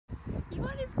You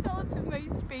want to develop in my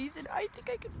space, and I think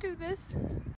I can do this.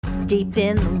 Deep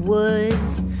in the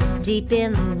woods,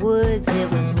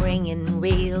 it was ringing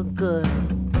real good.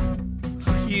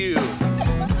 Phew.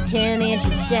 10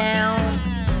 inches down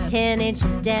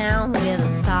with a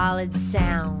solid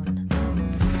sound.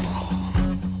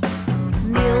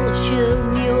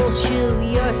 Mule shoe,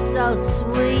 you're so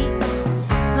sweet.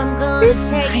 I'm gonna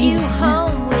take you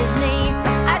home with me.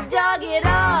 I dug it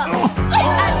up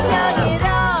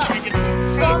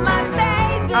for my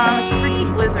baby. It's a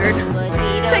freaking blizzard. But he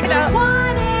Check it out. doesn't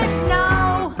want it,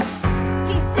 no.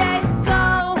 He says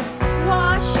go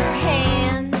wash your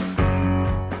hands.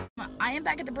 I am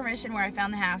back at the permission where I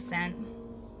found the half-cent.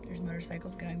 There's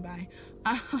motorcycles going by.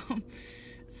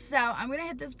 So I'm gonna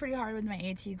hit this pretty hard with my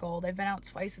AT Gold. I've been out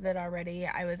twice with it already.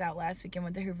 I was out last weekend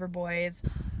with the Hoover boys.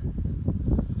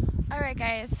 Alright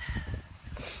guys,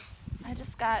 I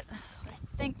just got what I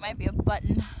think might be a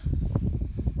button.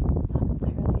 Not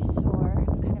entirely sure.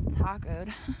 It's kind of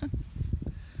tacoed.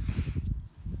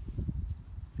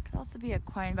 Could also be a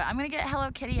coin, but I'm gonna get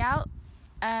Hello Kitty out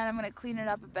and I'm gonna clean it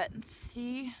up a bit and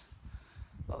see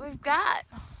what we've got.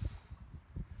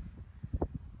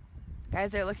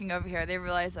 Guys, they're looking over here. They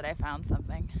realize that I found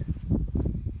something.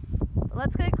 But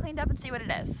let's get it cleaned up and see what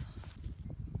it is.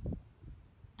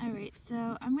 Alright,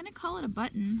 so I'm gonna call it a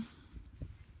button.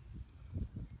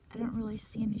 I don't really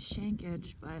see any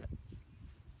shankage, but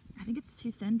I think it's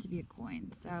too thin to be a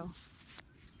coin, so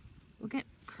we'll get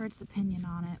Kurt's opinion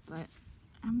on it, but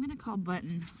I'm gonna call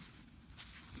button.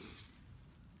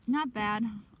 Not bad.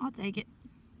 I'll take it.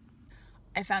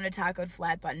 I found a tacoed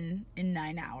flat button in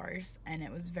 9 hours, and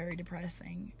it was very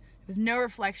depressing. There was no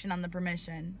reflection on the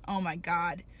permission. Oh my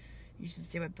god. You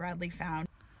should see what Bradley found.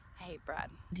 I hate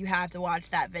Brad. You have to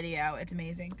watch that video. It's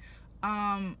amazing.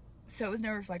 So it was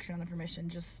no reflection on the permission.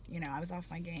 Just, you know, I was off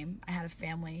my game. I had a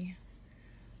family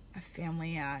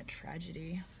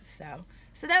tragedy. So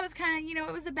that was kind of, you know,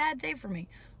 it was a bad day for me.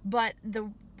 But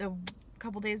the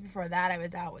couple days before that, I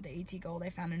was out with the AT Gold.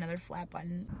 I found another flat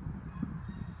button.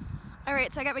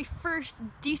 Alright, so I got my first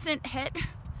decent hit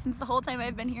since the whole time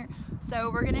I've been here.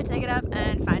 So we're gonna take it up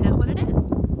and find out what it is.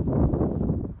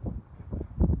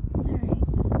 Alright.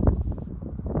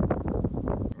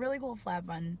 Really cool flat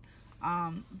button.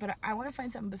 But I want to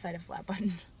find something beside a flat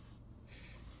button.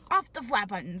 Off the flat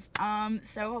buttons.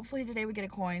 So hopefully today we get a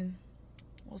coin.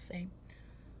 We'll see.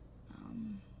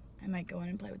 I might go in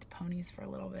and play with the ponies for a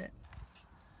little bit.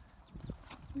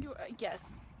 Yes.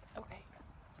 Okay.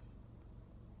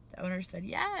 The owner said,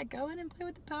 yeah, go in and play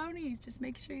with the ponies. Just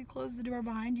make sure you close the door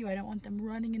behind you. I don't want them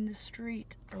running in the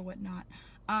street or whatnot.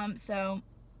 So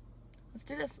let's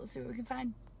do this. Let's see what we can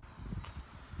find.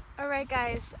 Alright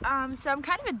guys, so I'm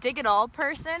kind of a dig it all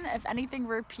person. If anything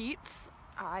repeats,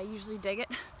 I usually dig it.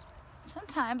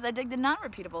 Sometimes I dig the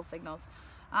non-repeatable signals.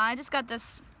 I just got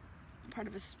this part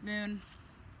of a spoon.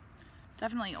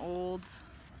 Definitely old.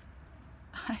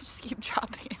 I just keep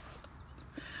dropping it.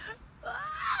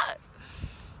 Ah!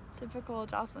 Typical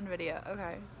Jocelyn video.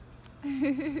 Okay.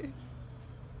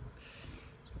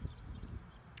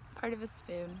 Part of a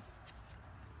spoon.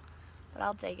 But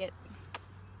I'll take it.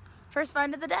 First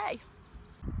find of the day.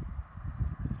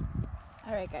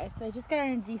 Alright guys, so I just got on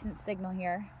a decent signal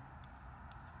here.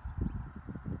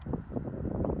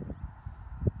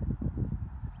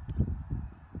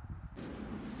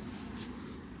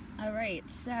 Alright,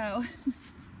 so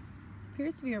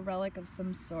appears to be a relic of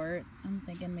some sort. I'm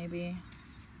thinking maybe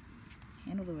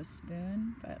handled with a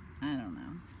spoon, but I don't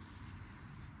know.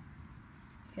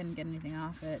 Couldn't get anything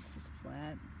off it, it's just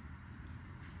flat.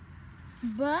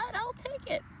 But I'll take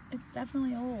it. It's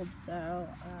definitely old, so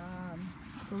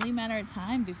it's only a matter of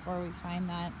time before we find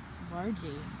that Vargie out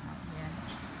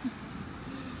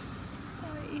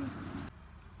here.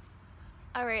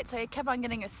 Alright, so I kept on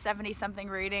getting a 70-something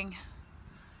reading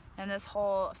and this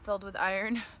hole filled with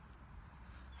iron. I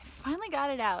finally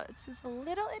got it out. It's just a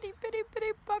little itty bitty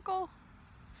bitty buckle.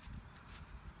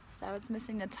 So it's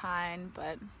missing the tine,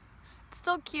 but it's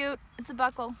still cute. It's a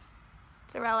buckle.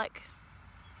 It's a relic.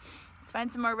 Let's find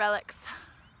some more relics.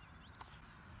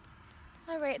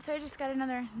 Alright, so I just got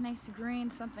another nice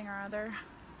green something or other.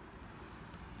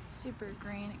 Super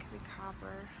green. It could be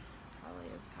copper. Probably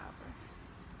is copper.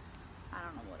 I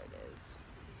don't know what it is.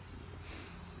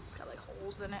 It's got like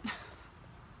holes in it.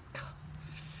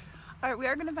 Alright, we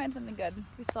are going to find something good.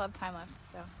 We still have time left,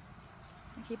 so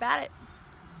we'll keep at it.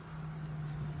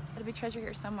 There's got to be treasure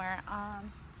here somewhere.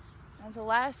 As a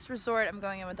last resort, I'm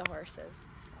going in with the horses.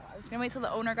 I was going to wait till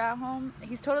the owner got home.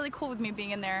 He's totally cool with me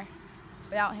being in there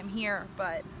without him here,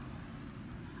 but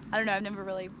I don't know, I've never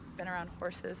really been around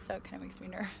horses, so it kind of makes me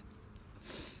nervous.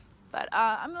 But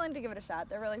I'm willing to give it a shot.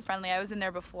 They're really friendly. I was in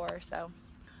there before, so.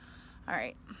 All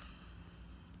right.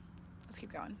 Let's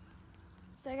keep going.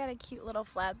 So I got a cute little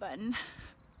flat button.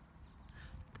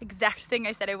 The exact thing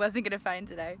I said I wasn't gonna find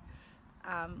today.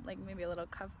 Like maybe a little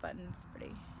cuff button. It's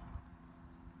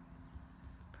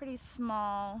pretty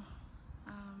small.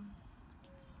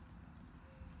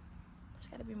 There's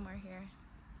gotta be more here.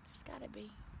 There's gotta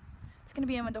be. It's gonna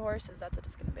be in with the horses. That's what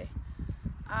it's gonna be.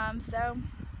 So,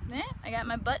 yeah, I got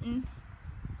my button.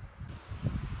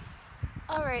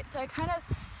 All right, so I kind of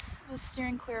was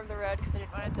steering clear of the road because I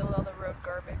didn't want to deal with all the road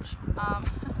garbage.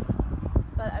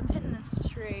 But I'm hitting this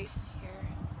tree here.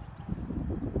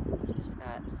 I just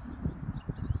got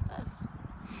this.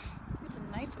 It's a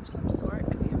knife of some sort.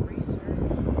 Could be a razor.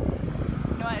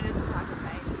 You know what? It is a pocket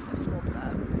knife because it folds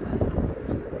up. But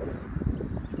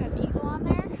it's got an eagle on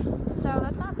there, so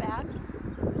that's not bad.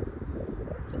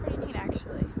 It's pretty neat,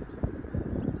 actually.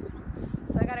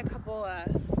 So I got a couple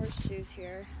horseshoes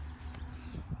here.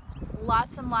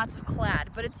 Lots and lots of clad,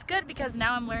 but it's good because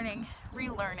now I'm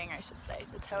relearning, I should say,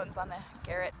 the tones on the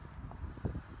Garrett.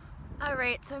 All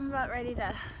right, so I'm about ready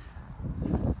to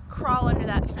crawl under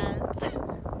that fence.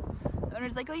 The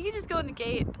owner's like, well, you just go in the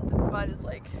gate. But the mud is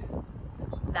like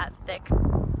that thick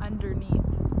underneath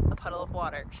a puddle of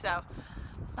water, so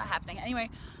it's not happening.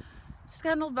 Anyway, just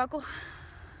got an old buckle.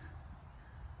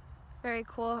 Very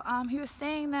cool. He was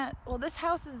saying that, well, this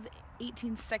house is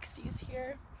 1860s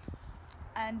here.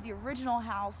 And the original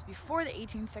house before the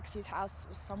 1860s house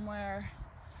was somewhere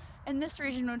in this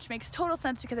region, which makes total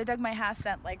sense because I dug my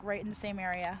half-cent like right in the same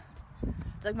area.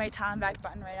 Dug my tomback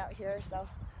button right out here, so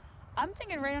I'm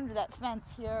thinking right under that fence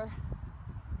here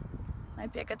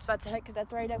might be a good spot to hit because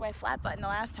that's where I dug my flat button the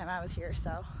last time I was here,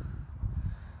 so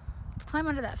let's climb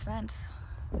under that fence.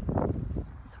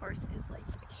 This horse is like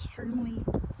extremely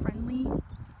friendly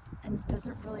and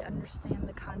doesn't really understand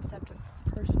the concept of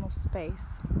personal space.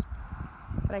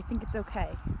 But I think it's okay.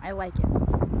 I like it.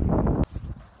 Oh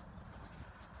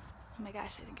my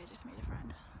gosh, I think I just made a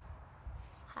friend.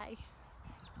 Hi.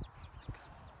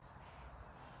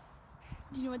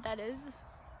 Do you know what that is?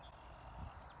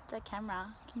 It's a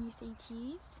camera. Can you say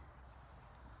cheese?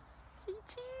 Say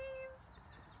cheese!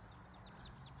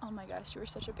 Oh my gosh, you are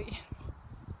such a big animal.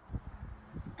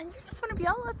 And you just want to be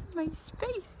all up in my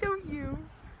space, don't you?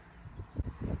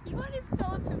 You want to be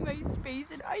all up in my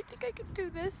space, and I think I can do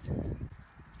this.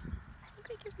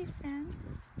 We could be friends.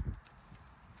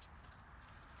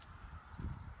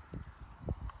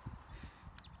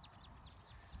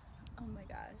 Oh my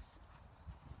gosh.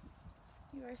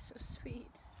 You are so sweet.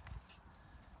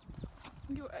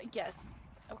 You are, yes.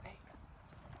 Okay.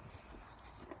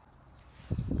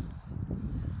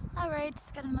 Alright,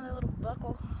 just got another little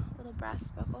buckle. Little brass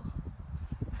buckle.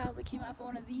 Probably came off of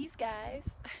one of these guys.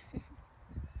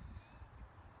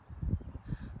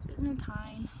 There's no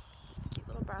time. It's a cute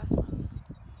little brass one.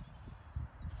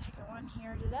 Second one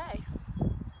here today.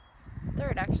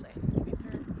 Third, actually. Maybe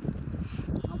third.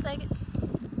 I'll take it.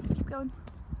 Let's keep going.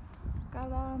 Got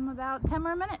about 10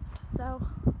 more minutes, so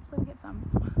hopefully we get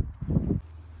some.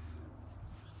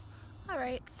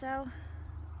 Alright, so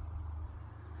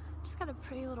just got a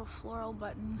pretty little floral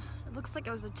button. It looks like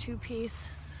it was a two-piece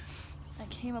that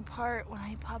came apart when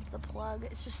I popped the plug.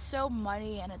 It's just so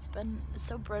muddy and it's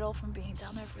so brittle from being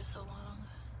down there for so long.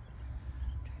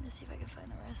 I'm trying to see if I can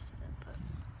find the rest of it, but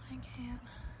I can't.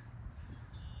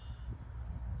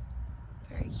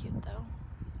 Very cute though.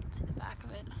 You can see the back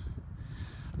of it.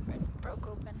 Where it broke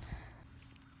open.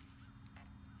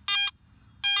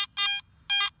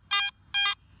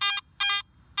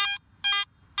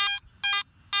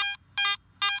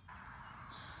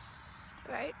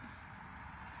 Right?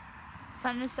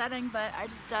 Sun is setting, but I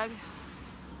just dug an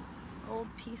old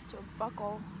piece to a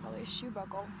buckle, probably a shoe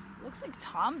buckle. Looks like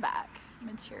tomback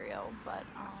material, but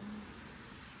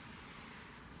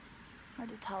hard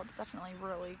to tell. It's definitely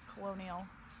really colonial.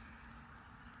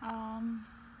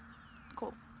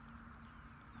 Cool.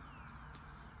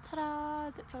 Ta-da!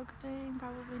 Is it focusing?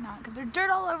 Probably not, because there's dirt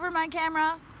all over my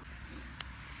camera.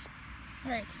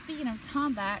 Alright, speaking of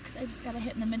tombacks, I just got a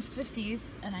hit in the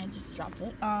mid-50s, and I just dropped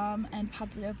it, and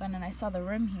popped it open, and I saw the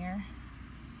rim here.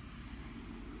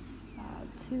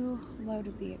 Too low to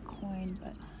be a coin,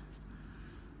 but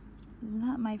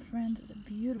that, my friends, is a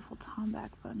beautiful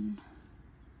tomback button.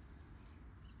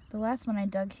 The last one I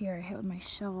dug here, I hit with my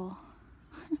shovel,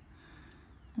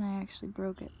 and I actually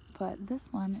broke it, but this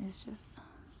one is just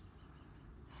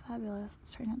fabulous.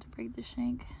 Let's try not to break the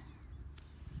shank.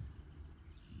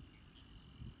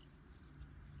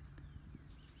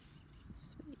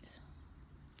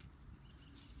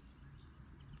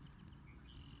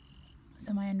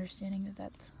 So my understanding is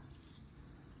that's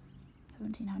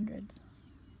 1700s.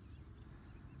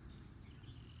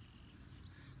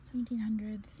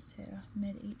 1700s to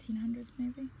mid 1800s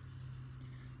maybe.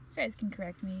 You guys can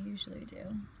correct me, you usually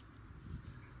do.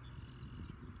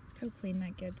 Look how clean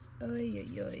that gets. Oy,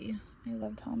 oy, oy. I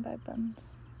love tomback buttons.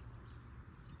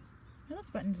 I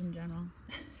love buttons in general.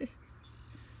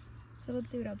 So let's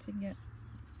see what else we can get.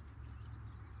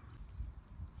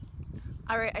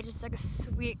 Alright, I just took a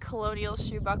sweet colonial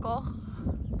shoe buckle.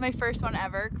 My first one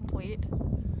ever, complete.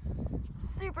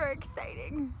 Super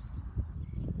exciting.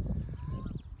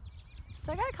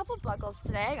 So I got a couple of buckles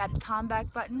today. I got a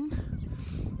tomback button.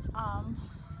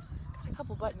 Got a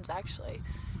couple buttons actually,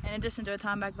 in addition to a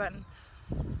tomback button.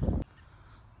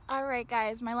 Alright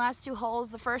guys, my last two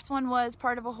holes. The first one was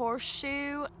part of a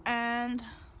horseshoe and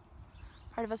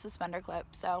part of a suspender clip.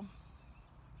 So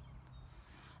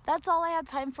that's all I had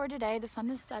time for today. The sun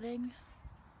is setting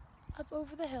up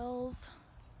over the hills,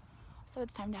 so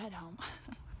it's time to head home.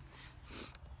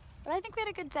 But I think we had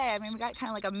a good day. I mean, we got kind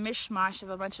of like a mishmash of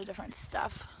a bunch of different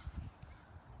stuff.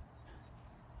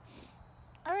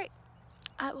 All right,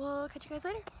 I will catch you guys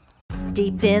later.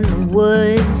 Deep in the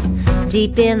woods,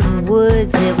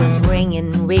 it was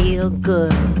ringing real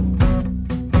good.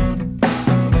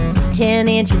 10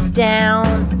 inches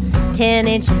down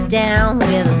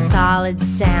with a solid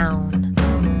sound.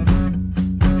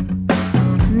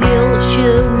 Mule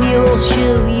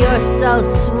shoe, you're so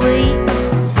sweet.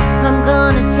 I'm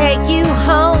gonna take you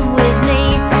home with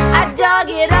me. I dug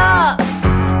it up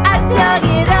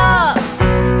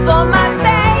for my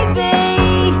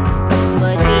baby,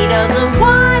 but he doesn't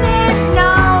want it,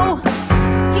 no.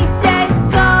 He says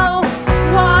go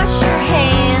wash your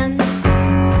hands.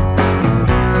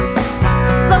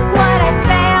 Look what I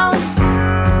found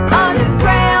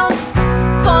underground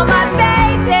for my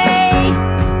baby,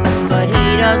 but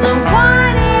he doesn't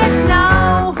want it,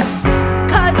 no.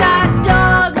 'Cause I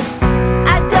dug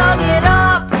it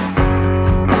up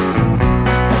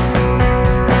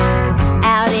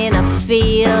out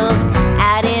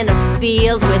in a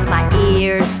field with my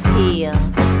ears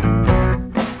peeled.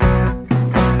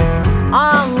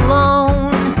 All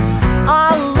alone,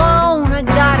 I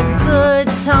got a good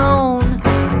tone.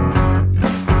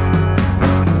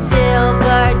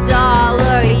 Silver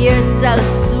dollar, you're so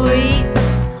sweet.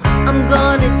 I'm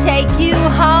gonna take you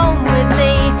home with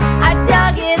me. I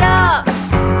dug it up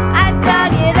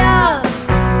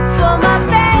for my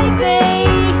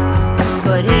baby,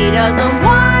 but he doesn't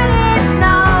want it,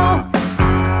 no.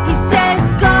 He says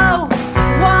go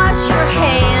wash your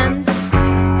hands.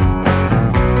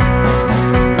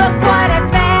 Look what I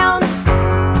found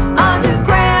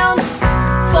underground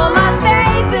for my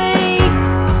baby,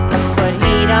 but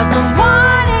he doesn't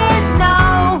want it, no.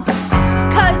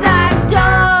 'Cause I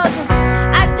dug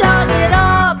it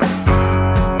up.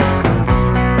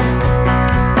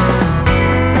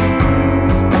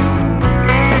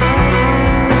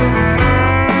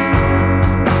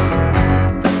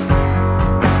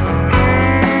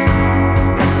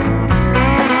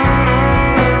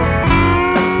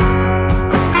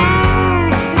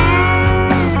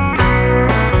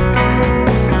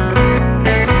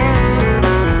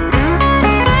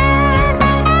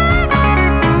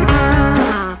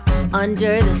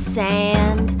 Under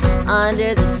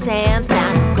the sand,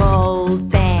 found a gold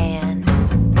band.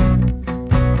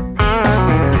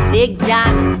 Big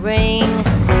diamond ring,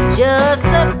 just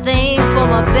the thing for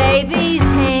my baby.